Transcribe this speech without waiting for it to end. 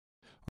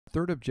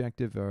Third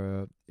objective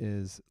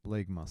is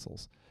leg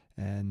muscles.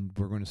 And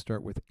we're going to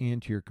start with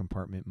anterior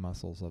compartment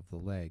muscles of the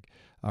leg.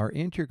 Our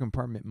anterior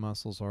compartment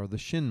muscles are the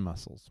shin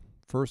muscles.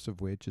 First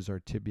of which is our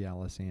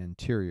tibialis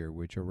anterior,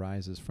 which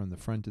arises from the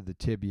front of the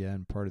tibia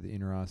and part of the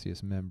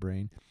interosseous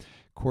membrane,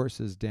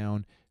 courses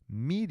down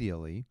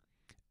medially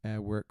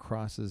where it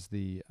crosses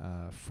the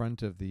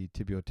front of the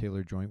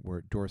tibiotalar joint, where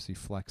it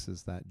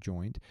dorsiflexes that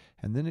joint,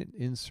 and then it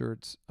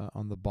inserts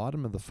on the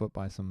bottom of the foot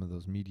by some of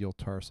those medial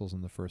tarsals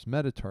and the first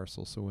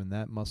metatarsal. So when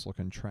that muscle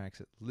contracts,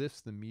 it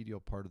lifts the medial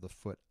part of the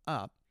foot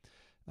up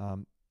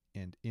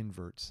and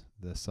inverts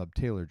the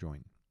subtalar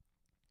joint.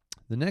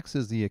 The next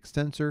is the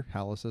extensor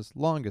hallucis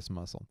longus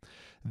muscle.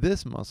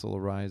 This muscle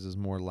arises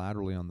more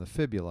laterally on the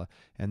fibula,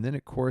 and then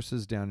it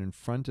courses down in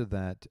front of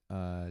that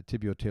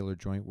tibiotalar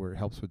joint where it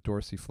helps with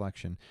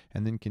dorsiflexion,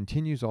 and then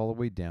continues all the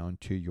way down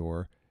to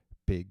your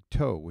big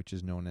toe, which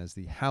is known as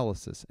the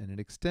hallucis, and it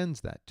extends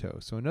that toe.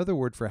 So another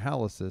word for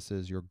hallucis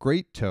is your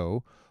great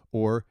toe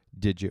or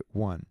digit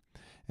 1.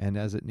 And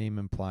as its name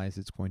implies,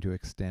 it's going to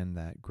extend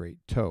that great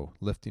toe,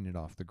 lifting it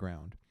off the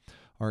ground.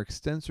 Our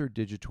extensor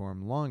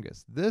digitorum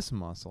longus. This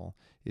muscle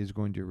is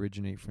going to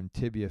originate from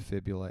tibia,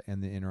 fibula,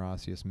 and the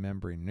interosseous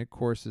membrane, and it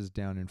courses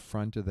down in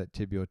front of that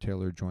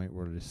tibiotalar joint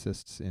where it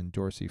assists in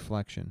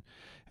dorsiflexion,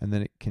 and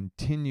then it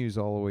continues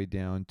all the way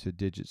down to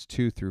digits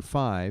 2 through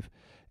 5,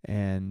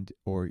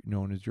 or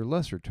known as your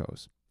lesser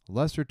toes.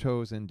 Lesser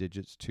toes and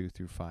digits 2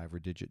 through 5, or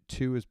digit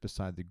 2 is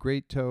beside the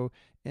great toe,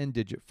 and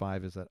digit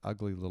 5 is that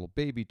ugly little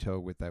baby toe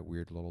with that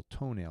weird little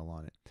toenail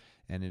on it.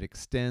 And it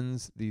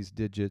extends these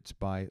digits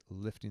by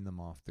lifting them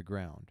off the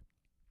ground.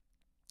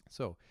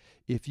 So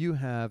if you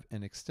have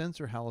an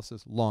extensor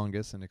hallucis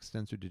longus and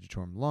extensor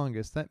digitorum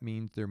longus, that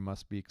means there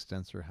must be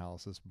extensor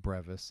hallucis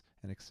brevis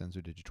and extensor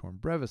digitorum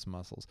brevis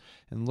muscles.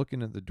 And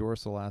looking at the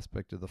dorsal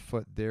aspect of the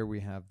foot, there we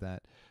have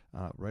that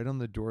right on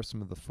the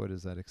dorsum of the foot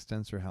is that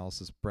extensor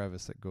hallucis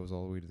brevis that goes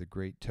all the way to the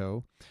great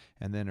toe.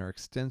 And then our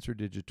extensor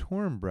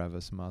digitorum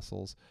brevis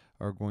muscles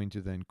are going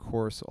to then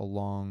course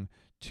along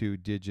to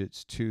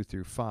digits 2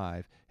 through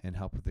 5 and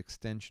help with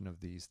extension of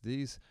these.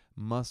 These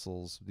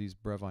muscles, these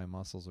brevi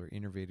muscles, are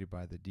innervated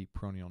by the deep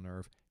peroneal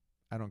nerve.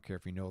 I don't care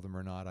if you know them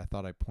or not. I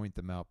thought I'd point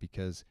them out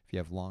because if you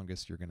have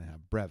longus, you're going to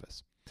have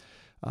brevis.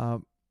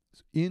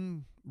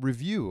 In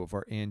review of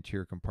our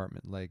anterior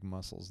compartment leg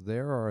muscles,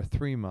 there are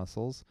 3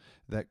 muscles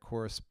that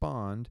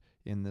correspond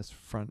in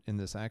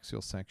this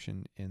axial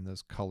section in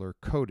this color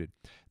coded.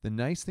 The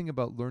nice thing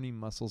about learning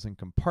muscles and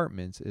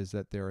compartments is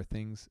that there are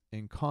things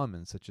in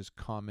common, such as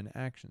common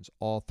actions.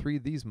 All 3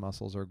 of these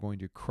muscles are going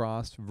to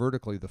cross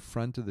vertically the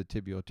front of the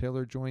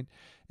tibiotalar joint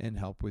and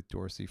help with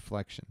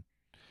dorsiflexion.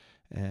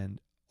 And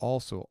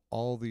also,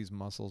 all these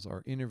muscles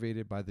are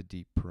innervated by the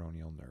deep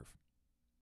peroneal nerve.